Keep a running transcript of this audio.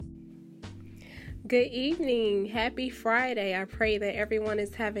Good evening. Happy Friday. I pray that everyone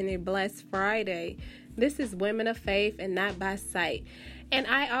is having a blessed Friday. This is Women of Faith and Not by Sight. And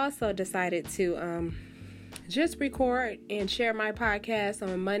I also decided to just record and share my podcast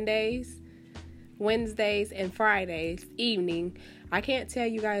on Mondays, Wednesdays, and Fridays evening. I can't tell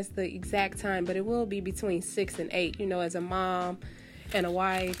you guys the exact time, but it will be between 6 and 8. You know, as a mom and a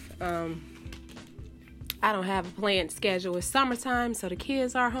wife, I don't have a planned schedule. It's summertime, so the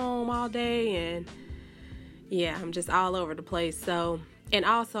kids are home all day, and yeah, I'm just all over the place. So, and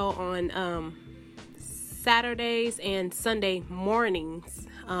also on Saturdays and Sunday mornings,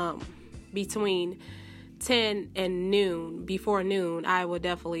 between 10 and noon, before noon, I will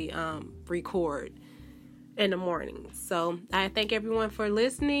definitely record in the morning. So I thank everyone for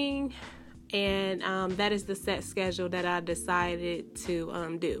listening, and that is the set schedule that I decided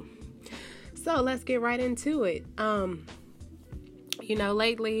to do. So let's get right into it.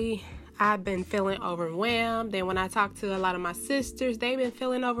 Lately I've been feeling overwhelmed. And when I talk to a lot of my sisters, they've been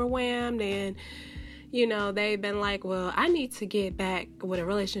feeling overwhelmed. And, they've been like, well, I need to get back with a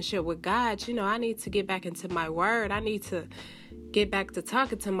relationship with God. I need to get back into my word. I need to get back to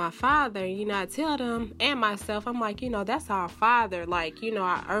talking to my Father. I tell them and myself, I'm like, that's our Father,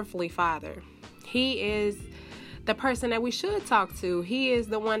 our earthly Father. He is the person that we should talk to. He is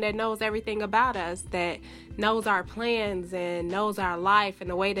the one that knows everything about us, that knows our plans and knows our life and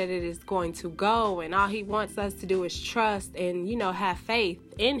the way that it is going to go. And all he wants us to do is trust and, have faith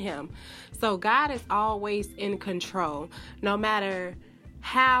in him. So God is always in control, no matter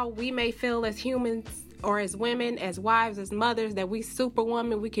how we may feel as humans or as women, as wives, as mothers, that we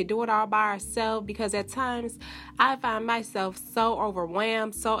superwoman, we could do it all by ourselves. Because at times I find myself so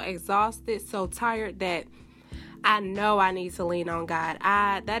overwhelmed, so exhausted, so tired that I know I need to lean on God.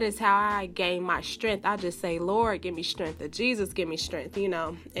 That is how I gain my strength. I just say, Lord, give me strength. Or Jesus, give me strength,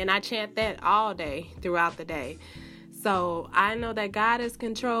 And I chant that all day throughout the day. So I know that God is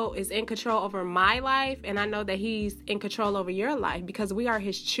in control over my life. And I know that he's in control over your life because we are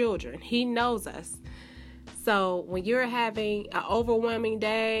his children. He knows us. So when you're having an overwhelming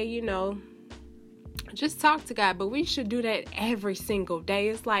day, just talk to God. But we should do that every single day.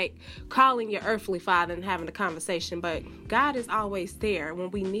 It's like calling your earthly father and having a conversation. But God is always there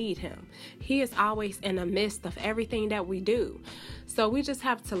when we need him. He is always in the midst of everything that we do. So we just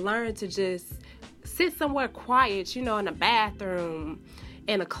have to learn to just sit somewhere quiet, in a bathroom,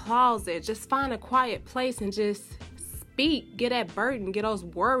 in a closet. Just find a quiet place and just speak. Get that burden, get those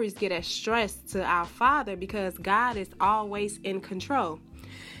worries, get that stress to our Father, because God is always in control.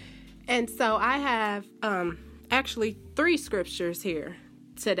 And so I have actually 3 scriptures here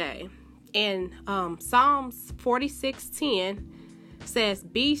today. And Psalms 46:10 says,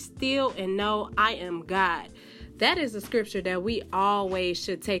 "Be still and know I am God." That is a scripture that we always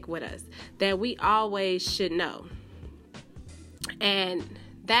should take with us, that we always should know. And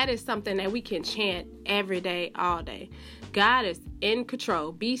that is something that we can chant every day, all day. God is in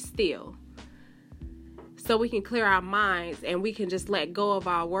control. Be still. So we can clear our minds and we can just let go of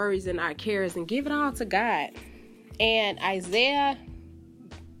our worries and our cares and give it all to God. And Isaiah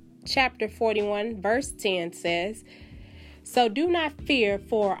chapter 41 verse 10 says, "So do not fear,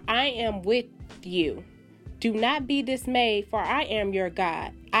 for I am with you. Do not be dismayed, for I am your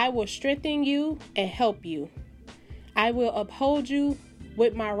God. I will strengthen you and help you. I will uphold you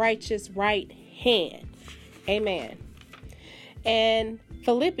with my righteous right hand." Amen. And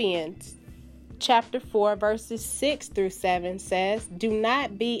Philippians chapter 4 verses 6 through 7 says, "Do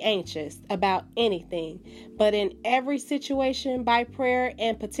not be anxious about anything, but in every situation by prayer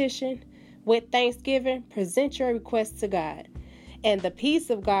and petition with thanksgiving present your requests to God. And the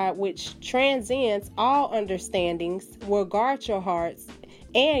peace of God, which transcends all understandings, will guard your hearts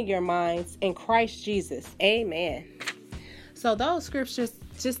and your minds in Christ Jesus." Amen. So those scriptures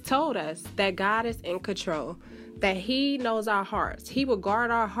just told us that God is in control, that he knows our hearts. He will guard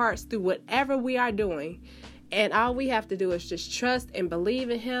our hearts through whatever we are doing. And all we have to do is just trust and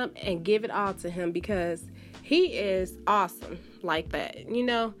believe in him and give it all to him, because he is awesome like that.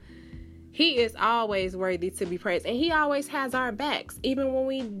 He is always worthy to be praised. And he always has our backs, even when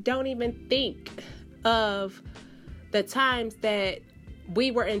we don't even think of the times that we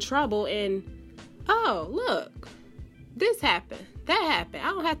were in trouble and, oh, look, this happened, that happened. I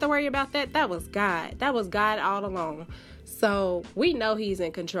don't have to worry about that. That was God. That was God all along. So we know he's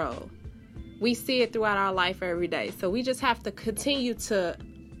in control. We see it throughout our life every day. So we just have to continue to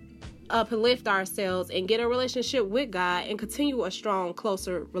uplift ourselves and get a relationship with God and continue a strong,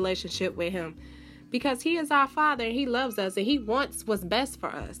 closer relationship with him, because he is our Father and he loves us and he wants what's best for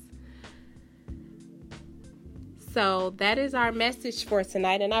us. So that is our message for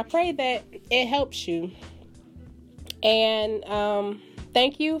tonight, and I pray that it helps you. And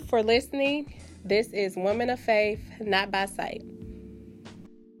thank you for listening. This is Women of Faith, Not by Sight.